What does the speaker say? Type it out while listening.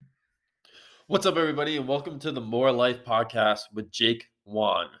What's up, everybody, and welcome to the More Life podcast with Jake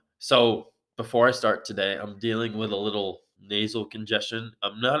Wan. So, before I start today, I'm dealing with a little nasal congestion.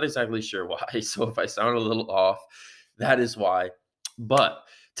 I'm not exactly sure why, so if I sound a little off, that is why. But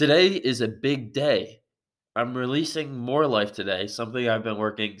today is a big day. I'm releasing More Life today, something I've been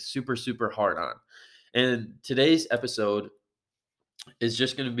working super, super hard on. And today's episode is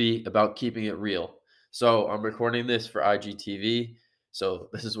just going to be about keeping it real. So I'm recording this for IGTV. So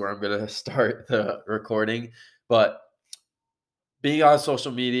this is where I'm going to start the recording. But being on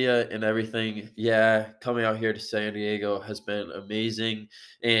social media and everything, yeah, coming out here to San Diego has been amazing.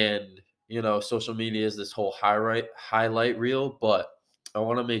 And social media is this whole highlight reel, but I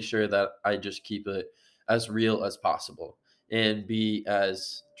want to make sure that I just keep it as real as possible and be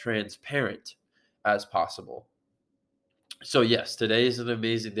as transparent as possible. So yes, today is an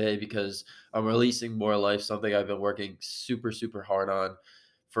amazing day because I'm releasing More Life, something I've been working super, super hard on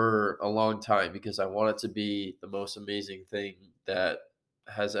for a long time because I want it to be the most amazing thing that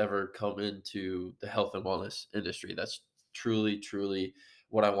has ever come into the health and wellness industry. That's truly, truly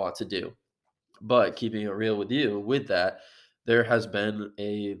what I want to do. But keeping it real with you, with that, there has been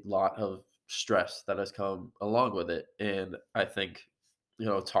a lot of stress that has come along with it. And I think,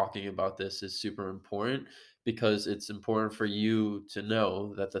 talking about this is super important because it's important for you to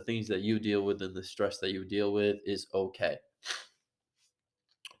know that the things that you deal with and the stress that you deal with is okay.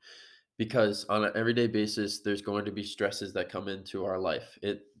 Because on an everyday basis, there's going to be stresses that come into our life.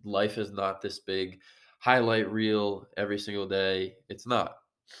 Life is not this big highlight reel every single day. It's not.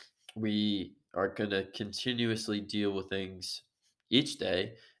 We are going to continuously deal with things each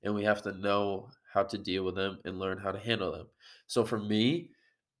day, and we have to know how to deal with them and learn how to handle them. So for me,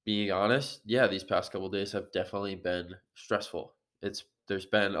 being honest, yeah, these past couple days have definitely been stressful. There's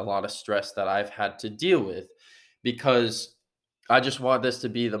been a lot of stress that I've had to deal with because I just want this to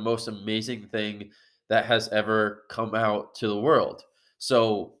be the most amazing thing that has ever come out to the world.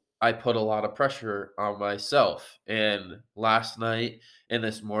 So I put a lot of pressure on myself. And last night and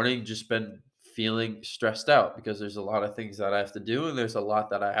this morning, just been feeling stressed out because there's a lot of things that I have to do and there's a lot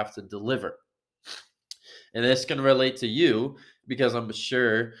that I have to deliver. And this can relate to you because I'm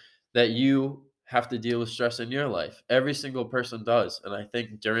sure that you have to deal with stress in your life. Every single person does. And I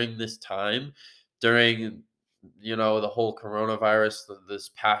think during this time, during the whole coronavirus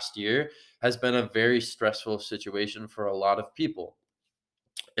this past year has been a very stressful situation for a lot of people.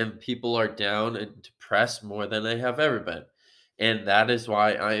 And people are down and depressed more than they have ever been. And that is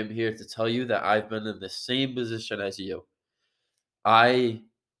why I am here to tell you that I've been in the same position as you. I,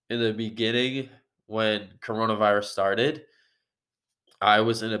 in the beginning, when coronavirus started, I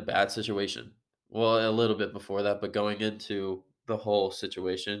was in a bad situation. Well, a little bit before that, but going into the whole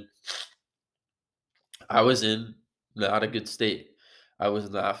situation, I was in not a good state. I was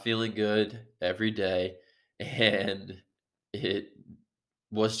not feeling good every day, and it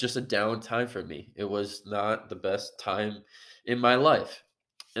was just a down time for me. It was not the best time in my life.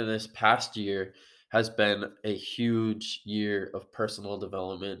 And this past year has been a huge year of personal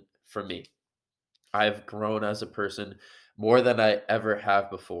development for me. I've grown as a person more than I ever have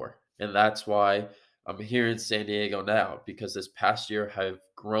before. And that's why I'm here in San Diego now because this past year I've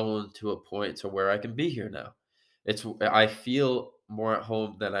grown to a point to where I can be here now. I feel more at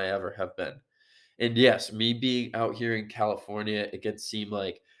home than I ever have been. And yes, me being out here in California, it can seem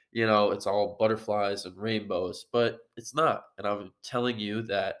like, it's all butterflies and rainbows, but it's not. And I'm telling you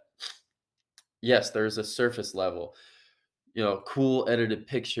that yes, there's a surface level. Cool edited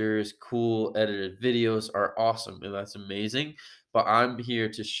pictures, cool edited videos are awesome, and that's amazing. But I'm here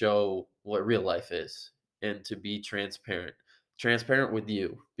to show what real life is and to be transparent with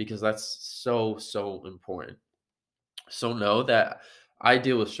you because that's so, so important. So know that I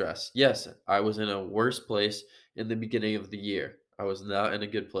deal with stress. Yes, I was in a worse place in the beginning of the year. I was not in a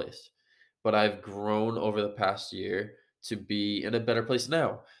good place. But I've grown over the past year to be in a better place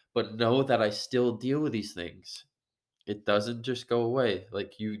now. But know that I still deal with these things. It doesn't just go away.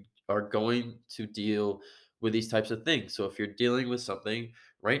 Like you are going to deal with these types of things. So if you're dealing with something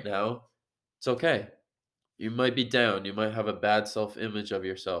right now, it's okay. You might be down. You might have a bad self image of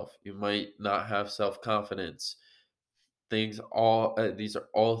yourself. You might not have self confidence. These are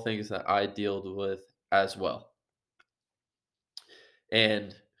all things that I dealt with as well.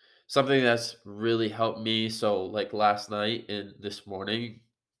 And something that's really helped me, so like last night and this morning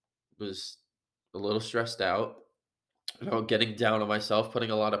was a little stressed out, getting down on myself,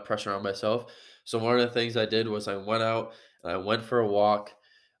 putting a lot of pressure on myself. So one of the things I did was I went out and I went for a walk.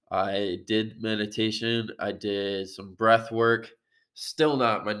 I did meditation, I did some breath work. Still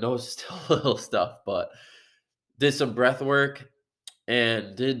not, my nose is still a little stuff, but did some breath work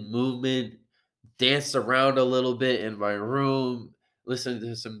and did movement. danced around a little bit in my room, listened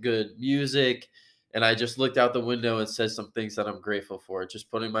to some good music, and I just looked out the window and said some things that I'm grateful for,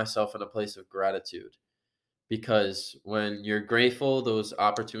 just putting myself in a place of gratitude. Because when you're grateful, those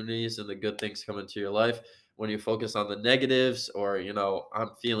opportunities and the good things come into your life. When you focus on the negatives or,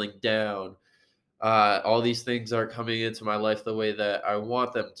 I'm feeling down, all these things are coming into my life the way that I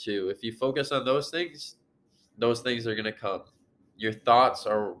want them to. If you focus on those things are going to come. Your thoughts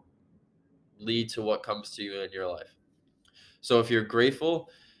are lead to what comes to you in your life. So if you're grateful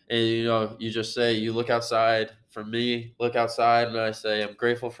and you just say you look outside, for me, look outside and I say I'm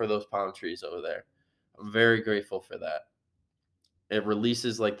grateful for those palm trees over there. I'm very grateful for that. It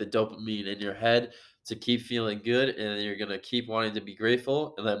releases like the dopamine in your head to keep feeling good, and then you're going to keep wanting to be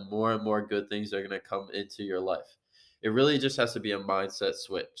grateful, and then more and more good things are going to come into your life. It really just has to be a mindset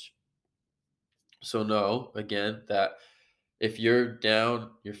switch. So know again that if you're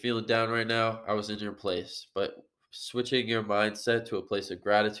down, you're feeling down right now, I was in your place. But switching your mindset to a place of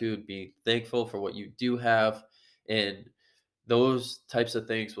gratitude, being thankful for what you do have, and those types of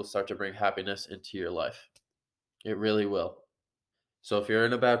things will start to bring happiness into your life. It really will. So if you're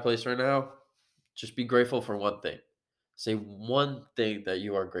in a bad place right now, just be grateful for one thing. Say one thing that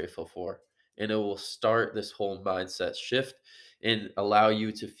you are grateful for, and it will start this whole mindset shift and allow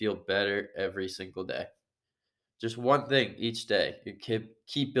you to feel better every single day. Just one thing each day. You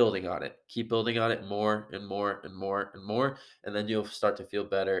keep building on it. Keep building on it more and more and more and more, and then you'll start to feel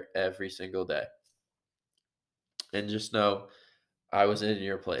better every single day. And just know I was in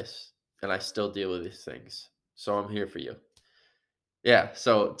your place, and I still deal with these things. So I'm here for you. Yeah,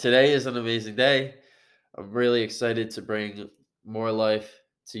 so today is an amazing day. I'm really excited to bring more life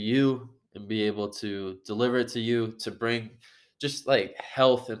to you and be able to deliver it to you to bring just like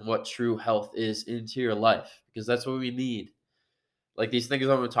health and what true health is into your life because that's what we need. Like these things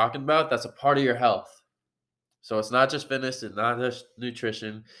that I'm talking about, that's a part of your health. So it's not just fitness, it's not just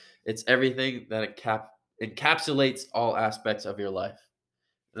nutrition, it's everything that encapsulates all aspects of your life.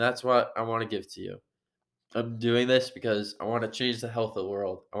 And that's what I want to give to you. I'm doing this because I want to change the health of the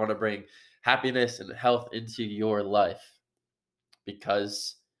world. I want to bring happiness and health into your life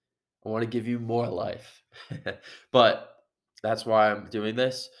because I want to give you more life. But that's why I'm doing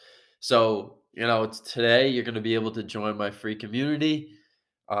this. So, it's today you're going to be able to join my free community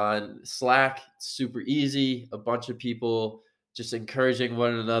on Slack. It's super easy. A bunch of people just encouraging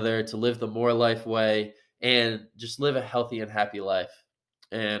one another to live the more life way and just live a healthy and happy life.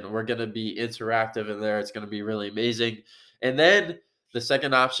 And we're going to be interactive in there. It's going to be really amazing. And then the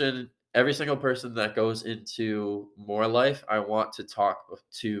second option, every single person that goes into More Life, I want to talk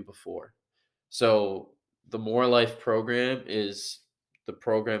to before. So the More Life program is the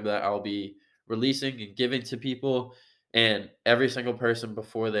program that I'll be releasing and giving to people. And every single person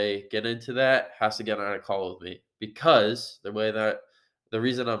before they get into that has to get on a call with me because the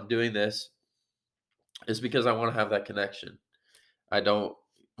reason I'm doing this is because I want to have that connection. I don't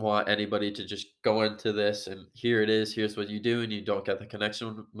want anybody to just go into this and here it is, here's what you do, and you don't get the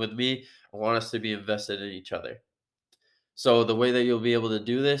connection with me. I want us to be invested in each other. So the way that you'll be able to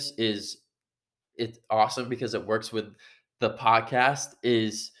do this is it's awesome because it works with the podcast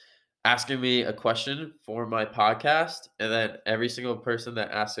is asking me a question for my podcast and then every single person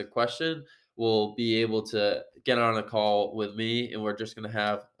that asks a question will be able to get on a call with me and we're just going to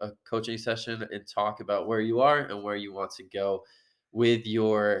have a coaching session and talk about where you are and where you want to go with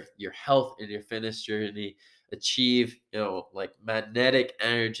your health and your fitness journey, achieve like magnetic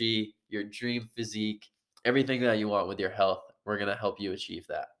energy, your dream physique, everything that you want with your health. We're going to help you achieve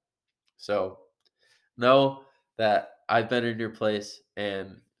that. So know that I've been in your place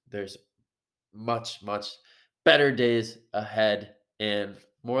and there's much, much better days ahead, and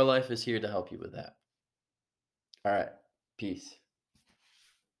More Life is here to help you with that. All right. Peace.